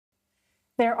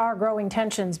There are growing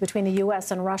tensions between the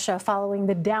U.S. and Russia following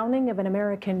the downing of an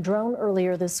American drone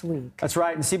earlier this week. That's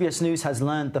right. And CBS News has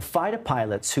learned the fighter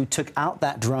pilots who took out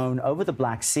that drone over the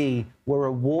Black Sea were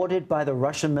rewarded by the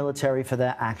Russian military for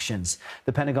their actions.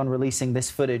 The Pentagon releasing this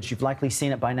footage. You've likely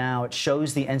seen it by now. It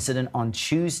shows the incident on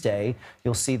Tuesday.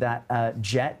 You'll see that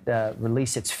jet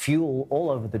release its fuel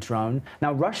all over the drone.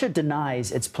 Now, Russia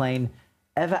denies its plane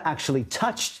ever actually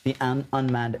touched the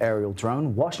unmanned aerial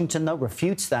drone. Washington, though,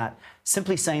 refutes that,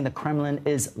 simply saying the Kremlin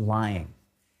is lying.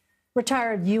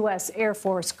 Retired U.S. Air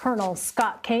Force Colonel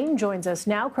Scott Caine joins us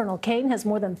now. Colonel Caine has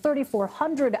more than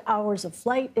 3,400 hours of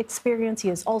flight experience. He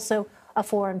is also a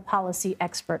foreign policy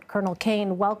expert. Colonel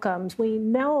Caine, welcome. We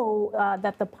know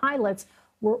that the pilots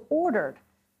were ordered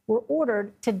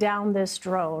to down this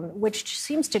drone, which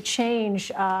seems to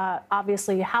change,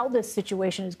 obviously, how this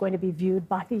situation is going to be viewed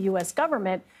by the U.S.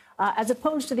 government, as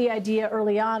opposed to the idea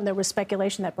early on, there was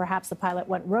speculation that perhaps the pilot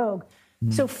went rogue.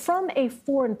 So from a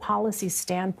foreign policy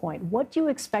standpoint, what do you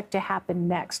expect to happen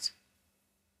next?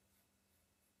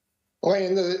 Well,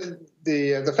 and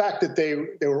the fact that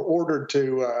they were ordered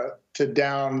to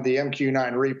down the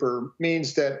MQ-9 Reaper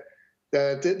means that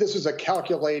this was a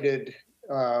calculated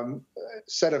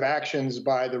set of actions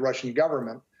by the Russian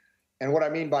government. And what I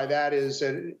mean by that is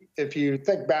that if you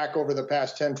think back over the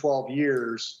past 10, 12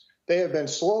 years, they have been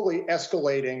slowly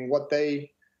escalating what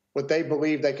they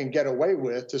believe they can get away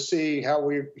with to see how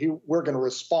we're going to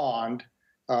respond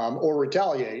or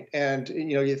retaliate. And,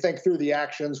 you think through the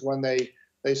actions when they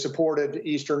supported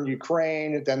eastern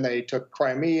Ukraine, then they took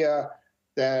Crimea,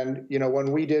 then,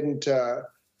 when we didn't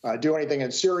do anything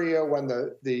in Syria, when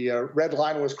the red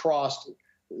line was crossed.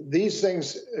 These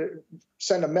things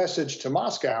send a message to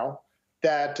Moscow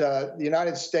that the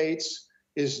United States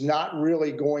is not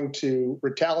really going to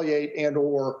retaliate and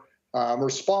or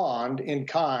respond in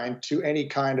kind to any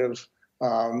kind of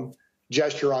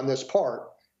gesture on this part.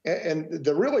 And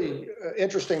the really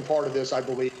interesting part of this, I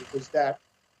believe, is that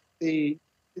the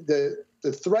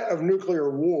threat of nuclear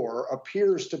war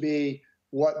appears to be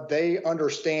what they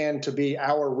understand to be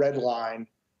our red line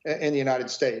in the United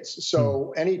States.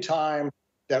 So anytime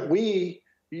that we,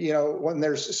 when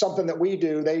there's something that we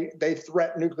do, they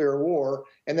threaten nuclear war,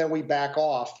 and then we back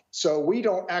off. So we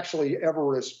don't actually ever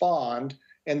respond,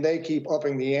 and they keep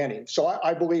upping the ante. So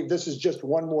I believe this is just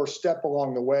one more step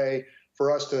along the way for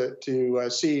us to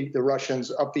see the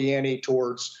Russians up the ante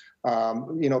towards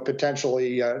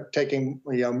potentially taking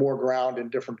more ground in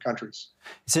different countries.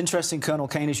 It's interesting, Colonel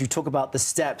Caine, as you talk about the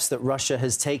steps that Russia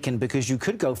has taken, because you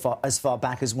could go as far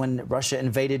back as when Russia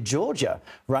invaded Georgia,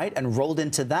 right, and rolled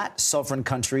into that sovereign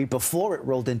country before it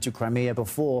rolled into Crimea,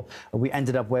 before we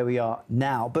ended up where we are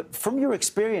now. But from your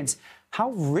experience,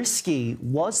 how risky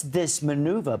was this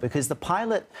maneuver? Because the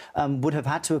pilot would have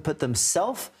had to have put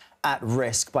themselves at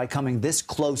risk by coming this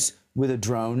close with a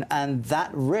drone, and that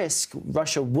risk,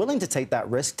 Russia willing to take that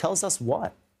risk, tells us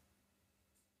what?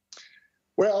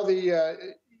 Well,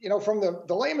 from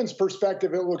the layman's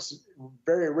perspective, it looks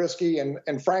very risky,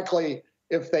 and frankly,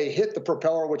 if they hit the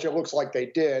propeller, which it looks like they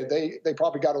did, they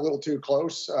probably got a little too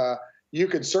close. You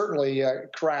could certainly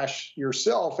crash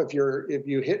yourself if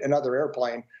you hit another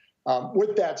airplane.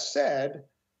 With that said,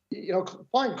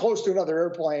 flying close to another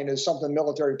airplane is something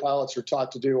military pilots are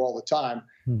taught to do all the time.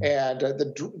 And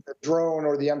the drone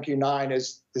or the MQ-9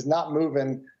 is not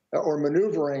moving or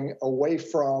maneuvering away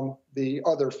from the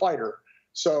other fighter.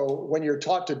 So when you're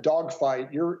taught to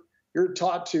dogfight, you're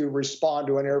taught to respond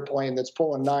to an airplane that's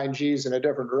pulling 9 Gs in a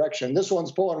different direction. This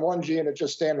one's pulling 1 G and it's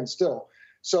just standing still.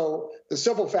 So the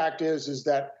simple fact is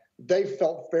that they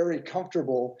felt very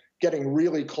comfortable getting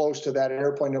really close to that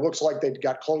airplane. It looks like they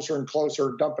got closer and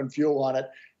closer, dumping fuel on it.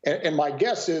 And my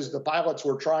guess is the pilots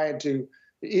were trying to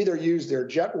either use their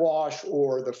jet wash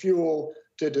or the fuel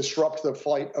to disrupt the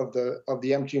flight of the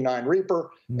MQ-9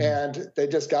 Reaper. And they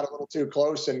just got a little too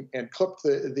close and clipped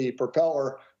the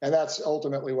propeller. And that's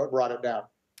ultimately what brought it down.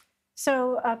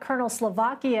 So, Colonel,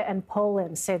 Slovakia and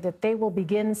Poland say that they will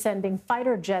begin sending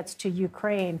fighter jets to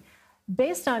Ukraine.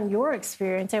 Based on your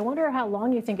experience, I wonder how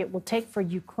long you think it will take for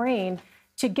Ukraine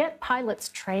to get pilots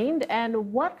trained,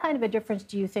 and what kind of a difference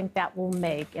do you think that will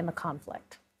make in the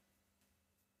conflict?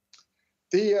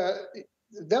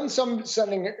 Some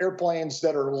sending airplanes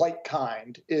that are light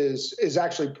kind is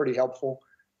actually pretty helpful.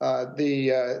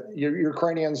 The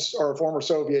Ukrainians are a former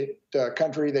Soviet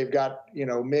country. They've got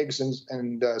MiGs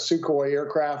and Sukhoi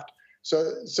aircraft,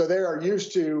 so they are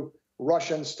used to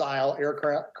Russian-style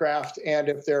aircraft, and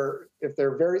if they're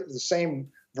the same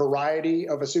variety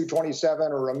of a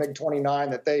Su-27 or a MiG-29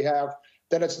 that they have,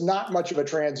 then it's not much of a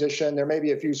transition. There may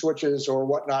be a few switches or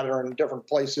whatnot are in different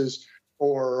places,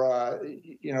 or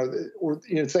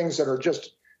things that are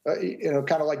just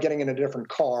kind of like getting in a different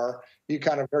car. You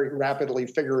kind of very rapidly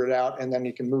figure it out, and then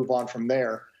you can move on from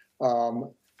there.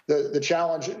 The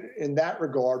challenge in that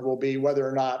regard will be whether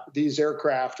or not these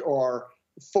aircraft are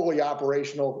fully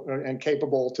operational and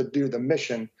capable to do the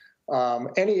mission.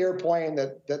 Any airplane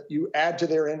that you add to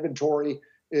their inventory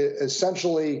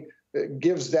essentially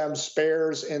gives them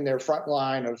spares in their front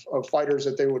line of fighters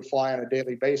that they would fly on a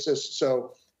daily basis.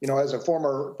 So, as a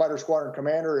former fighter squadron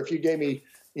commander, if you gave me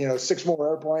 6 more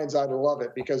airplanes, I'd love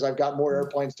it, because I've got more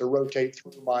airplanes to rotate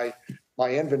through my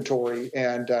inventory.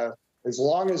 And as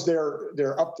long as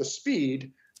they're up to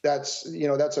speed, that's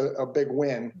a big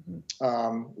win.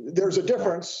 There's a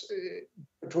difference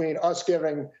between us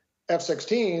giving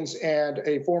F-16s and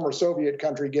a former Soviet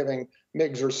country giving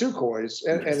MiGs or Sukhois,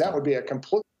 and that would be a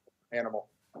completely different animal.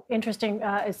 Interesting.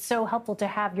 It's so helpful to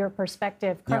have your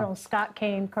perspective. Colonel Scott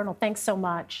Caine. Colonel, thanks so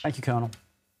much. Thank you, Colonel.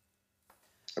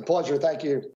 A pleasure. Thank you.